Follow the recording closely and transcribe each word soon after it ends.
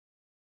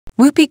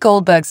Whoopi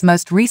Goldberg's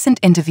most recent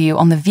interview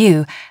on The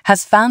View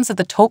has fans of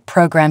the talk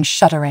program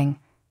shuddering.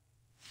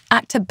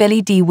 Actor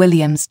Billy D.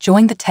 Williams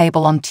joined the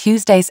table on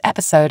Tuesday's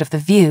episode of The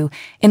View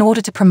in order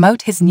to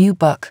promote his new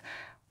book,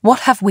 What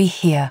Have We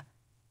Here?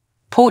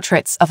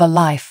 Portraits of a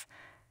Life.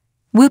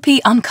 Whoopi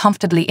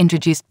uncomfortably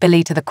introduced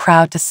Billy to the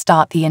crowd to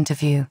start the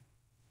interview.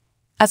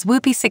 As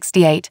Whoopi,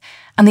 68,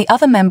 and the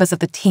other members of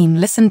the team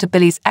listened to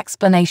Billy's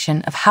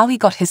explanation of how he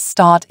got his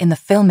start in the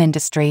film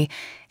industry,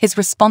 his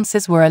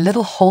responses were a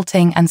little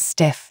halting and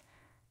stiff.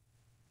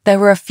 There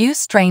were a few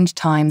strange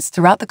times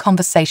throughout the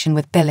conversation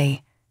with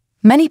Billy.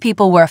 Many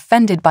people were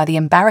offended by the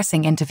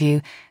embarrassing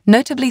interview,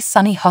 notably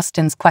Sunny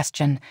Hostin's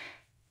question.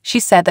 She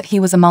said that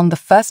he was among the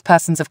first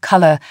persons of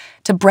color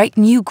to break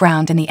new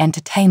ground in the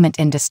entertainment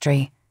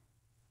industry.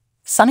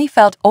 Sunny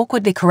felt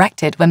awkwardly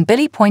corrected when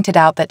Billy pointed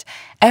out that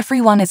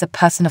everyone is a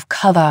person of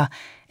color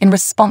in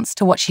response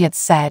to what she had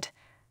said.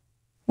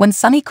 When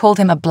Sunny called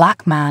him a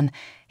black man,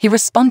 he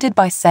responded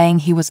by saying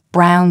he was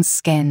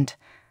brown-skinned.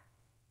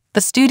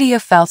 The studio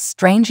fell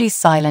strangely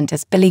silent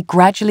as Billy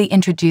gradually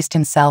introduced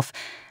himself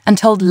and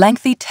told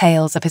lengthy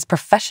tales of his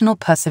professional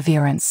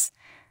perseverance.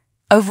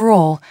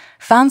 Overall,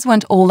 fans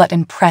weren't all that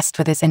impressed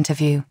with his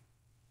interview.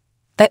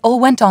 They all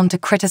went on to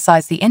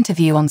criticize the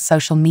interview on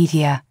social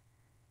media.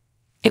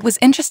 It was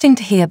interesting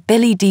to hear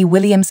Billy D.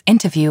 Williams'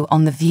 interview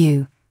on The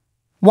View.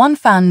 One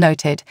fan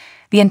noted,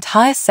 the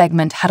entire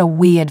segment had a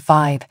weird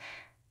vibe.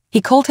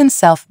 He called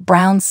himself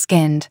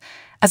brown-skinned,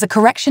 as a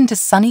correction to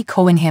Sunny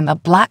calling him a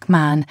black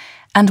man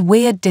and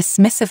weird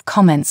dismissive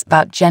comments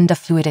about gender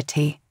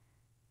fluidity.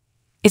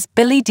 Is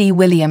Billy D.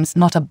 Williams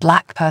not a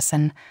black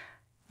person?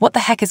 What the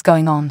heck is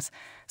going on?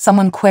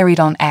 Someone queried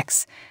on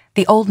X,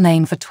 the old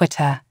name for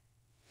Twitter.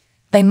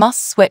 They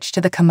must switch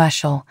to the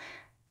commercial.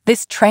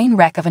 This train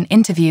wreck of an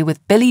interview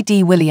with Billy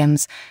D.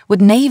 Williams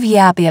would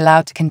never be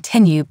allowed to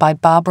continue by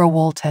Barbara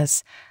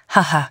Walters.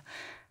 Haha.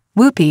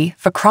 Whoopi,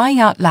 for crying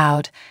out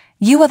loud,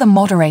 you are the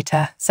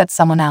moderator, said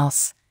someone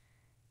else.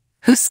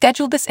 Who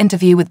scheduled this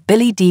interview with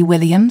Billy D.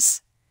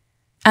 Williams?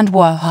 And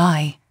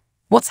why?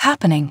 What's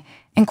happening?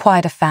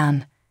 Inquired a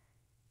fan.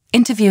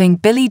 Interviewing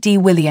Billy D.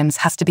 Williams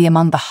has to be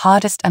among the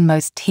hardest and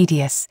most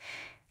tedious.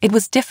 It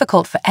was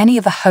difficult for any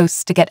of the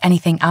hosts to get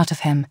anything out of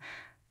him.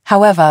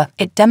 However,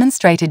 it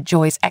demonstrated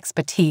Joy's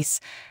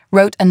expertise,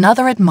 wrote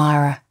another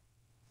admirer.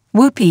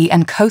 Whoopi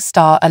and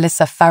co-star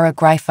Alyssa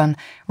Farah-Griffin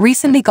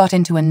recently got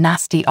into a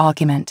nasty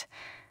argument.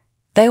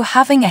 They were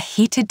having a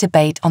heated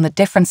debate on the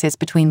differences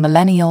between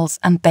millennials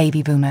and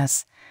baby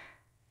boomers.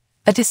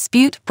 A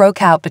dispute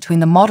broke out between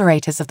the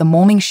moderators of the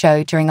morning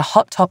show during a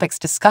Hot Topics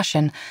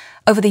discussion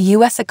over the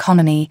US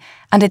economy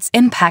and its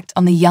impact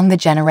on the younger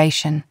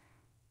generation.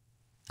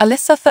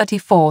 Alyssa,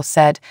 34,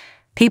 said,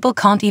 "People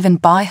can't even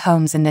buy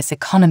homes in this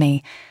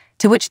economy,"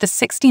 to which the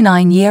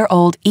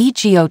 69-year-old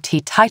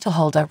EGOT title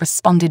holder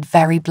responded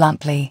very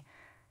bluntly.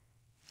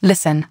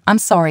 "Listen, I'm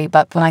sorry,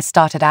 but when I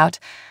started out,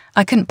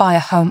 I couldn't buy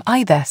a home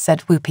either,"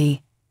 said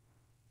Whoopi.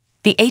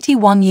 The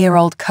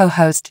 81-year-old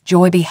co-host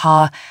Joy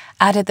Behar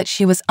added that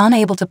she was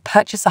unable to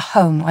purchase a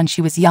home when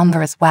she was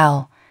younger as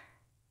well.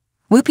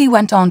 Whoopi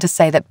went on to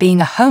say that being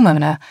a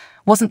homeowner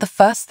wasn't the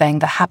first thing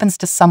that happens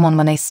to someone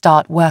when they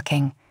start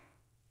working.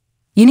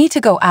 "You need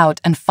to go out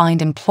and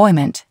find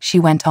employment," she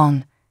went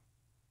on.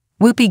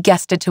 Whoopi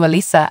gestured to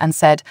Alyssa and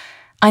said,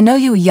 "I know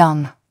you're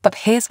young, but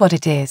here's what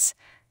it is.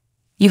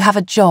 You have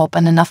a job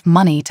and enough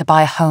money to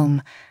buy a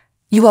home.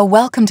 You are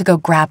welcome to go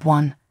grab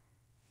one."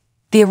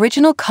 The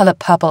original Color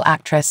Purple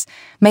actress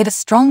made a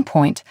strong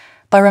point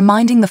by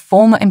reminding the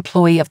former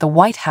employee of the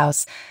White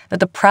House that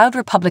the proud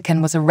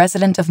Republican was a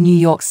resident of New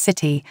York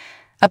City,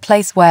 a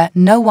place where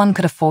no one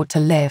could afford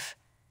to live.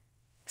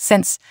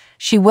 Since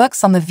she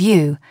works on The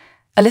View,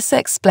 Alyssa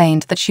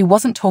explained that she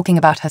wasn't talking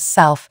about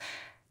herself,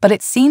 but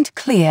it seemed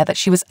clear that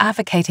she was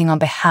advocating on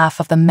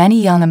behalf of the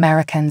many young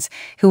Americans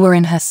who were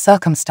in her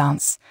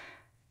circumstance.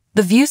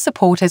 The View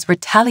supporters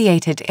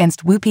retaliated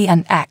against Whoopi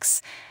and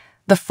X,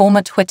 the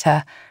former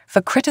Twitter,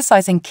 for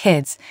criticizing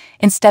kids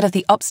instead of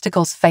the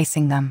obstacles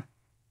facing them.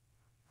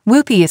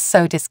 Whoopi is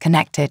so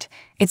disconnected,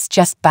 it's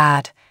just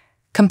bad.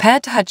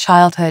 Compared to her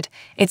childhood,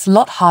 it's a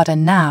lot harder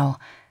now,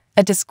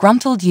 a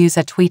disgruntled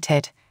user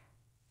tweeted.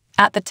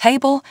 At the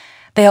table,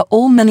 they are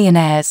all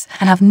millionaires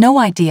and have no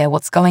idea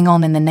what's going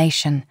on in the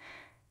nation.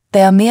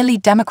 They are merely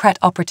Democrat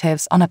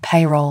operatives on a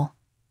payroll.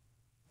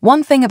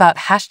 One thing about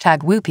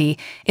 #Whoopi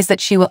is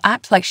that she will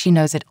act like she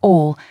knows it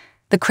all,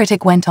 the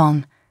critic went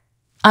on.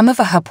 I'm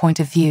over her point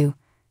of view.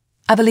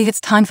 I believe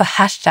it's time for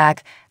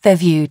 #their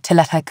view to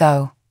let her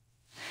go.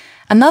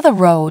 Another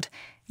road,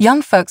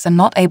 young folks are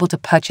not able to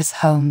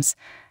purchase homes.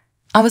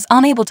 I was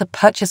unable to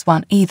purchase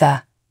one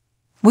either.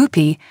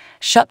 Whoopi,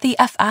 shut the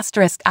F***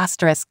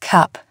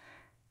 cup.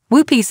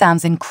 Whoopi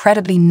sounds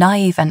incredibly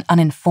naive and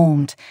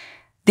uninformed.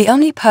 The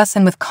only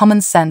person with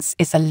common sense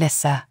is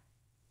Alyssa.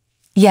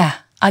 Yeah,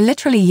 I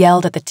literally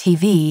yelled at the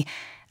TV,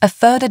 a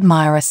third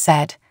admirer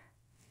said.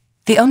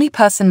 The only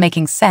person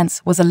making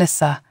sense was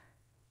Alyssa.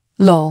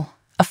 Lol,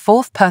 a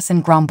fourth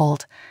person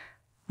grumbled.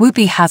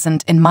 Whoopi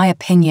hasn't, in my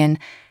opinion,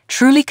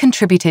 truly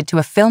contributed to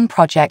a film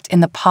project in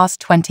the past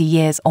 20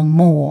 years or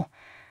more.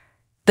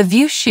 The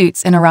View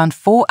shoots in around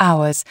 4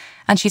 hours,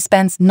 and she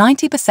spends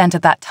 90%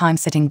 of that time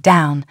sitting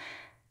down.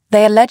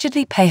 They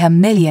allegedly pay her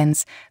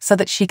millions so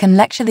that she can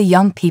lecture the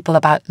young people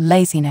about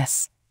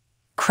laziness.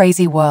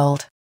 Crazy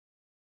world.